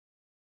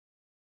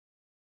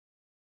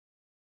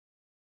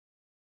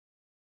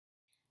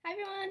Hi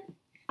everyone!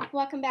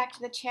 Welcome back to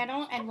the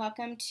channel and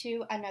welcome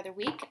to another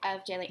week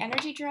of daily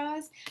energy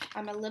draws.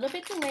 I'm a little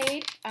bit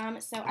delayed,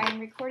 so I'm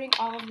recording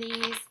all of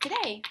these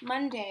today,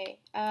 Monday,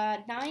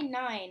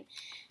 September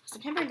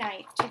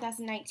 9th,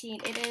 2019.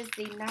 It is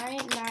the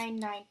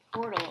 999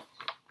 portal,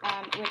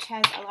 which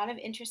has a lot of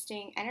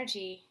interesting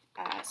energy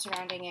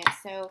surrounding it.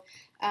 So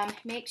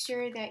make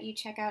sure that you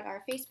check out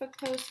our Facebook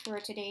post for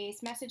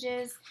today's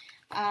messages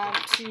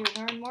to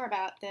learn more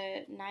about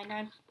the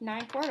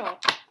 999 portal.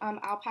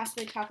 I'll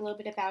possibly talk a little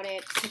bit about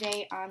it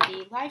today on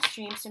the live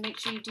stream, so make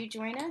sure you do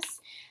join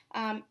us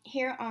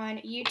here on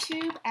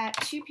YouTube at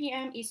 2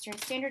 p.m. Eastern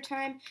Standard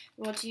Time.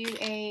 We'll do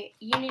a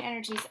Union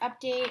Energies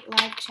update,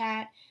 live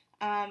chat.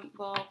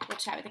 We'll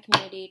chat with the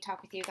community,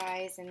 talk with you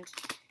guys, and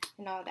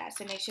all of that.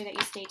 So make sure that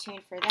you stay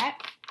tuned for that.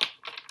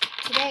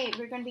 Today,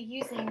 we're going to be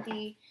using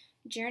the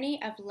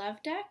Journey of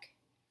Love deck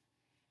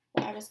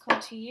that I was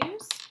called to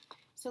use.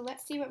 So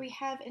let's see what we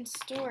have in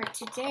store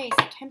today,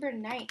 September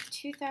 9th,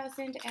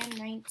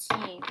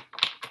 2019.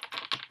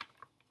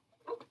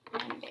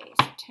 Monday,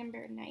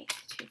 September 9th,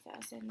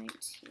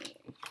 2019.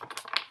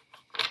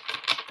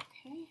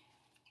 Okay.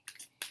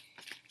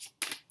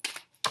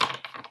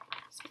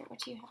 So what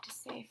do you have to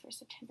say for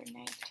September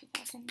 9th,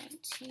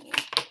 2019?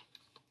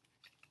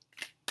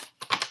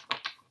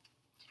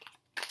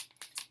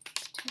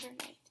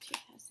 September 9th,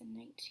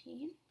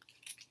 2019.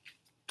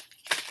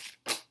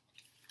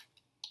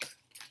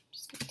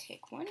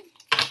 Take one.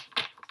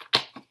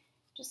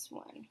 Just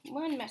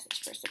one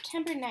message for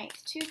September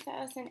 9th,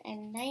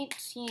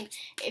 2019.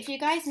 If you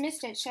guys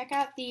missed it, check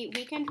out the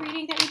weekend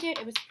reading that we did.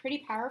 It was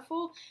pretty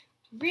powerful,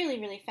 really,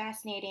 really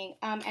fascinating.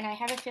 And I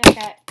have a feeling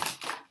that,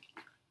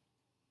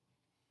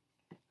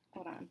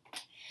 hold on.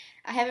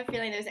 I have a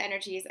feeling those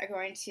energies are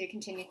going to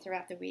continue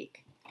throughout the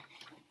week.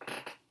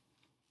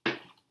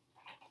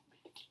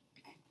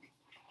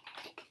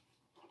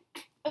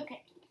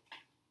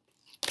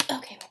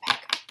 Okay, we're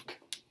back.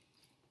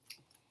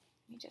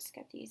 Just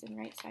get these in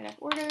right side of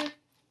order.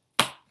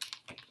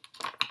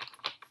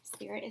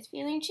 Spirit is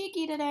feeling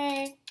cheeky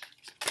today.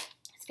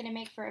 It's going to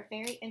make for a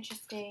very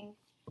interesting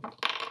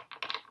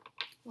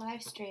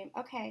live stream.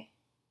 Okay.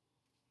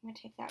 I'm going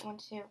to take that one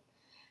too.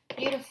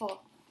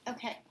 Beautiful.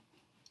 Okay.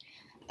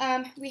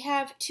 We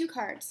have two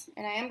cards,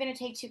 and I am going to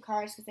take two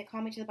cards because they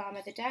call me to the bottom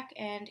of the deck,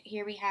 and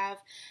here we have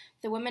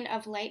the Woman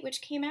of Light,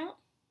 which came out.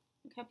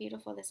 Look how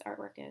beautiful this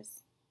artwork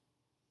is.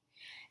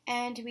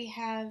 And we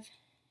have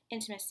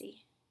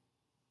Intimacy.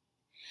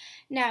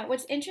 Now,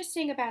 what's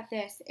interesting about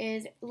this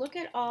is look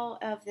at all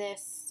of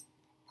this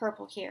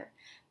purple here.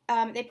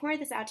 They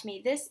pointed this out to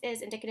me. This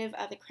is indicative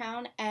of the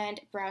crown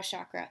and brow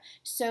chakra.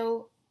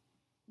 So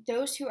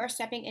those who are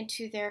stepping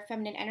into their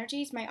feminine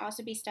energies might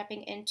also be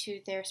stepping into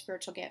their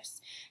spiritual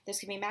gifts. This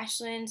could be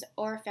masculines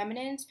or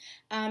feminines.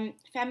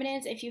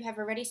 Feminines, if you have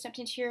already stepped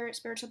into your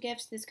spiritual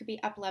gifts, this could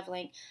be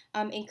up-leveling,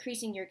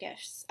 increasing your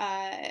gifts,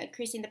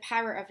 increasing the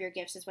power of your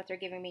gifts is what they're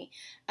giving me.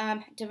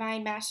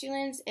 Divine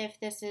masculines, if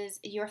this is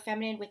your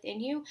feminine within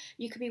you,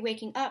 you could be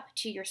waking up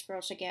to your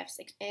spiritual gifts,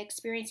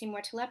 experiencing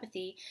more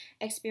telepathy,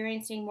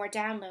 experiencing more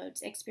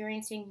downloads,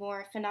 experiencing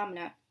more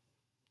phenomena.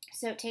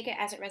 So take it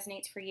as it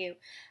resonates for you.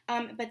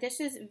 But this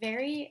is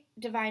very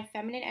divine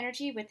feminine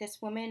energy with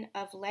this Woman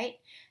of Light.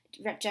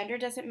 Gender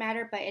doesn't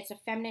matter, but it's a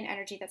feminine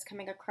energy that's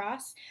coming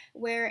across,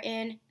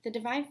 wherein the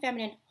divine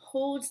feminine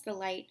holds the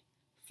light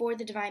for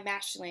the divine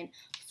masculine,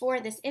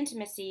 for this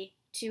intimacy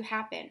to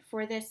happen,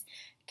 for this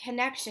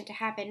connection to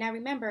happen. Now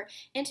remember,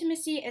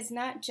 intimacy is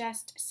not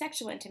just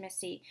sexual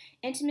intimacy.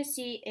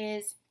 Intimacy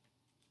is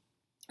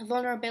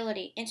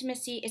vulnerability.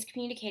 Intimacy is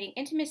communicating.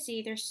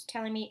 Intimacy, they're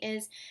telling me,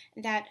 is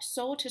that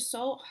soul to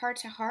soul, heart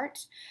to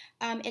heart.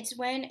 It's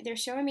when they're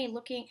showing me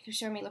looking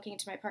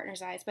into my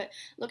partner's eyes, but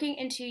looking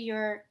into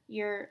your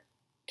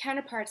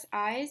counterpart's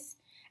eyes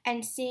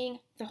and seeing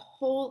the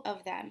whole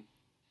of them,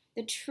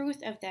 the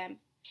truth of them,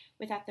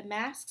 without the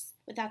masks,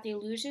 without the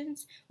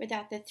illusions,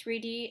 without the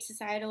 3D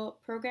societal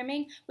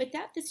programming,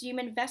 without this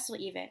human vessel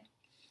even.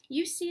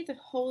 You see the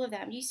whole of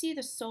them. You see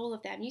the soul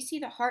of them. You see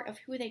the heart of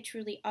who they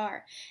truly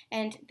are.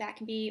 And that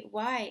can be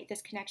why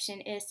this connection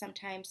is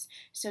sometimes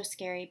so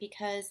scary,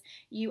 because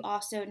you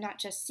also not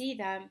just see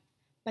them,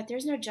 but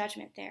there's no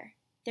judgment there.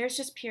 There's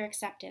just pure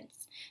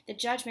acceptance. The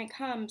judgment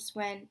comes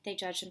when they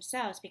judge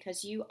themselves,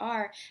 because you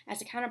are,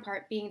 as a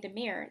counterpart, being the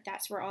mirror.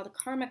 That's where all the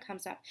karma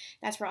comes up.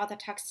 That's where all the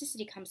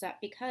toxicity comes up,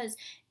 because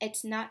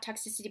it's not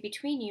toxicity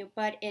between you,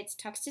 but it's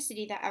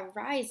toxicity that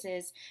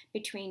arises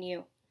between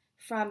you.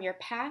 From your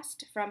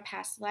past, from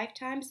past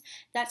lifetimes.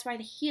 That's why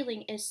the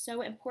healing is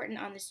so important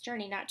on this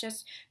journey, not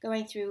just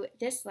going through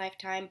this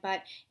lifetime,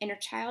 but inner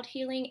child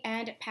healing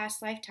and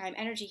past lifetime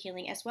energy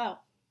healing as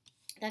well.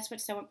 That's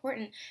what's so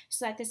important,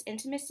 so that this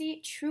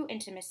intimacy, true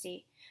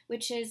intimacy,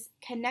 which is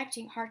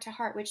connecting heart to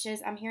heart, which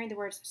is, I'm hearing the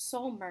words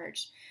soul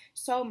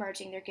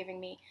merging they're giving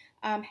me.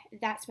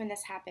 That's when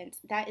this happens.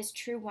 That is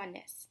true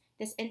oneness.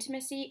 This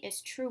intimacy is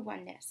true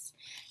oneness.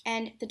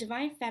 And the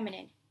divine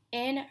feminine,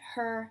 in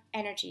her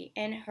energy,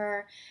 in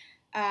her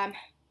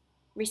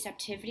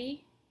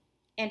receptivity,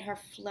 in her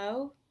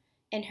flow,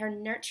 in her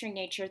nurturing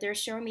nature. They're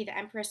showing me the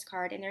Empress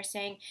card, and they're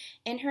saying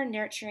in her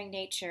nurturing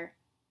nature.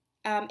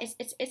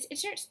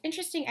 It's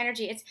interesting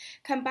energy. It's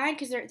combined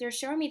because they're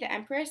showing me the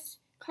Empress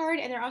card,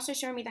 and they're also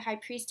showing me the High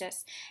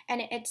Priestess,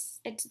 and it's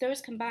those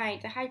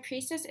combined. The High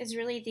Priestess is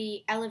really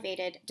the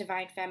elevated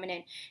divine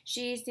feminine.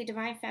 She's the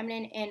divine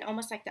feminine in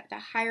almost like the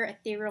higher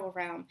ethereal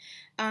realm.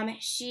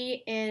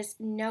 She is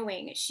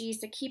knowing. She's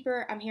the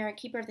keeper. I'm hearing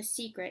keeper of the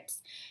secrets.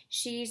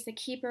 She's the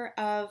keeper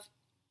of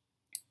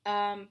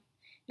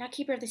not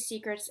keeper of the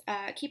secrets,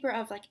 keeper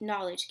of like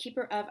knowledge,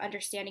 keeper of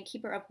understanding,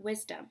 keeper of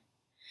wisdom.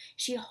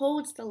 She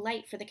holds the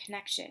light for the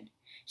connection.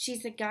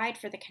 She's the guide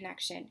for the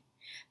connection.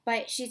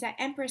 But she's that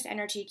Empress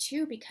energy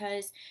too,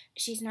 because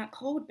she's not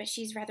cold, but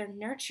she's rather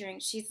nurturing.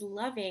 She's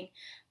loving.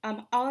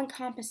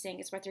 All-encompassing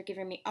is what they're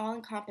giving me.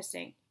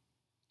 All-encompassing.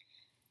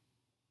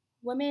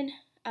 Woman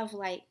of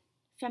light,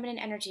 feminine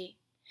energy.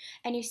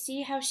 And you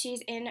see how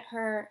she's in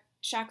her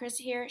chakras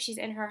here? She's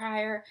in her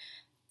higher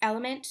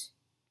element.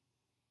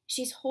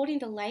 She's holding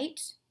the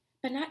light,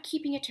 but not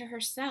keeping it to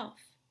herself.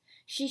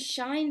 She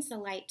shines the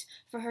light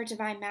for her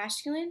divine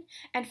masculine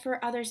and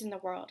for others in the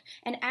world.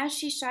 And as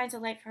she shines the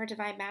light for her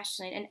divine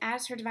masculine, and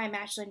as her divine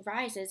masculine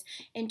rises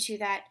into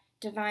that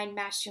divine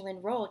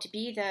masculine role to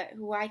be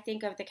who I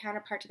think of the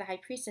counterpart to the High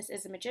Priestess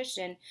is the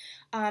magician,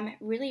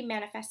 really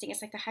manifesting.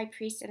 It's like the High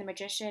Priest and the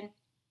magician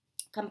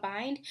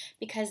combined,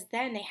 because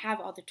then they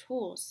have all the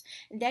tools,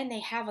 then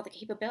they have all the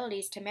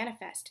capabilities to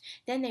manifest,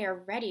 then they are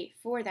ready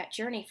for that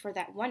journey, for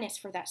that oneness,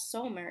 for that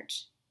soul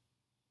merge.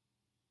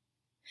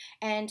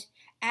 And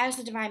as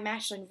the divine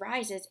masculine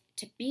rises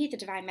to be the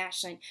divine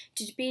masculine,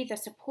 to be the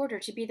supporter,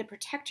 to be the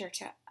protector,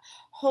 to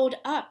hold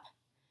up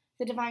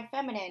the divine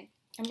feminine,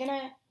 I'm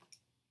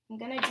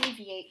gonna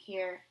deviate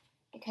here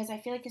because I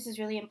feel like this is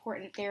really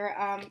important.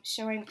 They're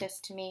showing this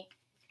to me,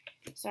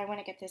 so I want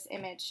to get this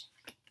image.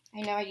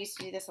 I know I used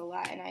to do this a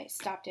lot, and I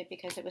stopped it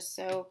because it was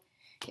so,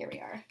 here we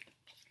are,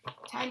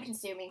 time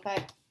consuming,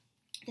 but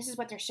this is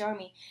what they're showing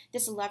me.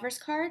 This Lover's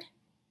card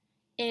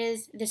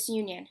is this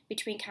union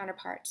between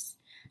counterparts.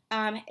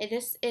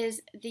 This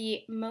is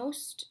the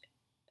most,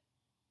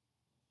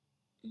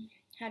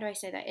 how do I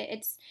say that?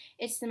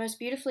 It's the most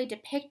beautifully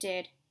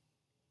depicted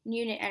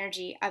union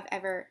energy I've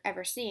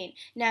ever seen.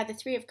 Now, the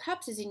Three of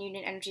Cups is a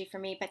union energy for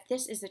me, but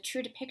this is the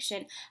true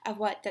depiction of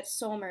what that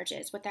soul merge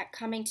is, what that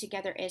coming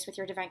together is with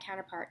your divine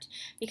counterpart.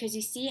 Because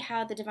you see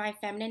how the divine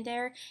feminine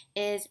there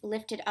is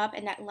lifted up,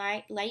 and that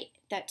light,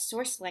 that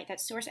source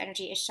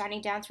energy is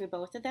shining down through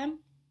both of them.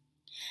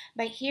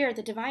 But here,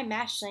 the divine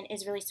masculine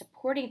is really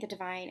supporting the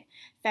divine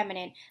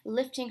feminine,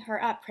 lifting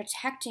her up,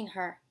 protecting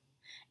her,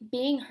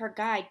 being her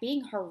guide,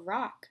 being her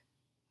rock,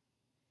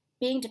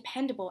 being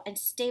dependable and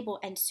stable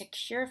and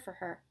secure for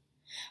her,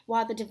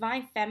 while the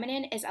divine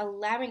feminine is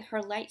allowing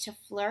her light to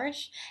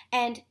flourish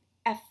and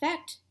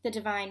affect the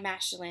divine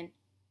masculine,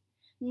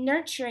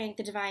 nurturing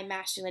the divine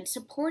masculine,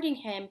 supporting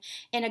him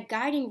in a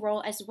guiding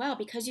role as well,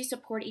 because you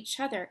support each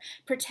other,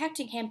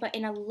 protecting him, but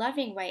in a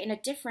loving way, in a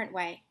different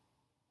way.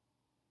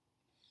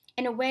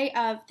 In a way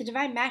of, the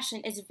divine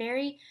masculine is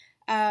very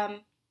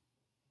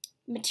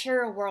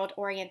material world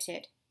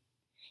oriented.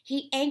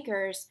 He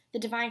anchors the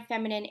divine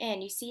feminine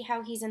in. You see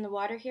how he's in the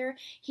water here?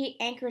 He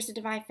anchors the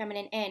divine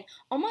feminine in.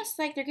 Almost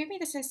like they're giving me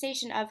the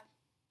sensation of,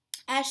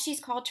 as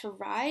she's called to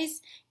rise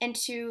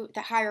into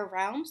the higher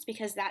realms,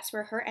 because that's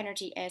where her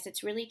energy is.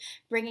 It's really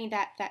bringing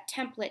that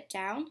template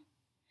down.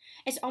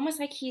 It's almost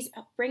like he's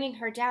bringing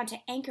her down to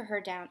anchor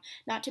her down,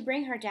 not to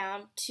bring her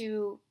down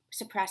to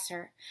suppress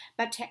her,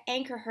 but to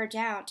anchor her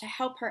down, to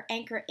help her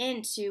anchor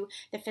into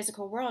the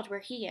physical world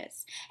where he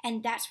is.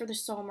 And that's where the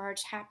soul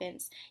merge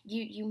happens.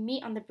 You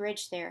meet on the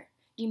bridge there.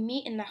 You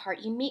meet in the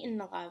heart. You meet in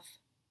the love.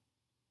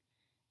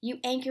 You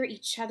anchor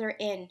each other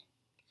in.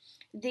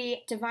 The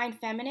divine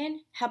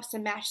feminine helps the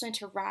masculine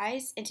to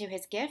rise into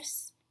his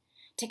gifts,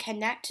 to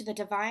connect to the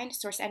divine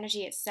source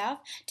energy itself,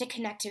 to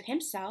connect to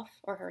himself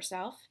or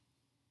herself,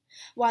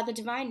 while the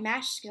divine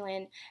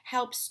masculine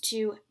helps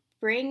to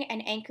bring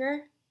and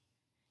anchor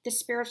the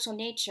spiritual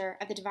nature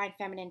of the divine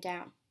feminine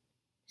down.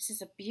 This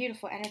is a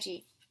beautiful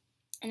energy.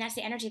 And that's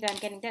the energy that I'm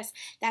getting this.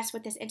 That's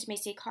what this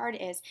intimacy card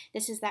is.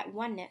 This is that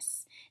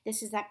oneness.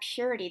 This is that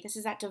purity. This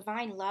is that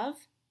divine love.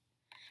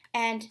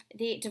 And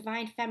the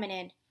divine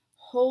feminine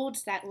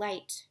holds that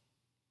light.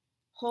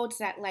 Holds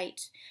that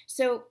light.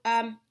 So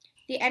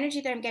the energy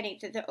that I'm getting,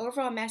 the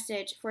overall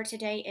message for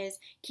today is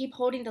keep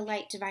holding the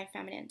light, divine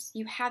feminines.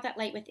 You have that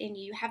light within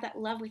you. You have that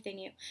love within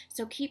you.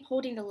 So keep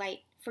holding the light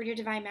for your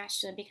divine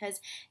masculine, because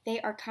they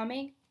are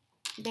coming,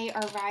 they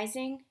are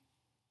rising,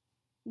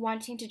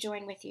 wanting to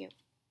join with you.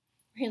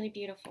 Really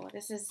beautiful.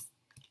 This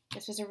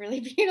was a really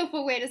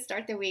beautiful way to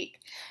start the week.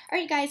 All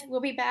right, guys,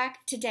 we'll be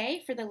back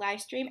today for the live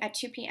stream at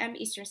 2 p.m.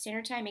 Eastern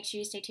Standard Time. Make sure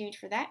you stay tuned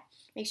for that.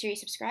 Make sure you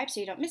subscribe so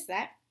you don't miss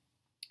that.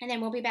 And then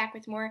we'll be back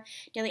with more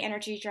daily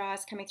energy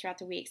draws coming throughout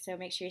the week. So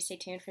make sure you stay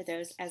tuned for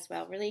those as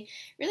well. Really,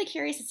 really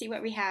curious to see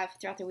what we have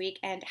throughout the week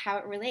and how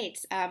it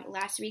relates.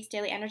 Last week's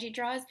daily energy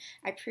draws,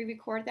 I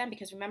pre-record them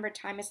because remember,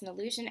 time is an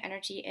illusion.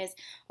 Energy is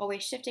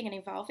always shifting and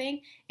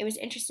evolving. It was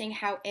interesting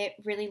how it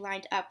really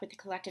lined up with the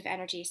collective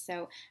energy.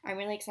 So I'm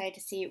really excited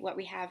to see what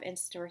we have in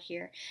store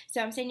here.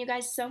 So I'm sending you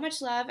guys so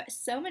much love,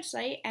 so much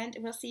light, and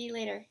we'll see you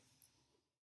later.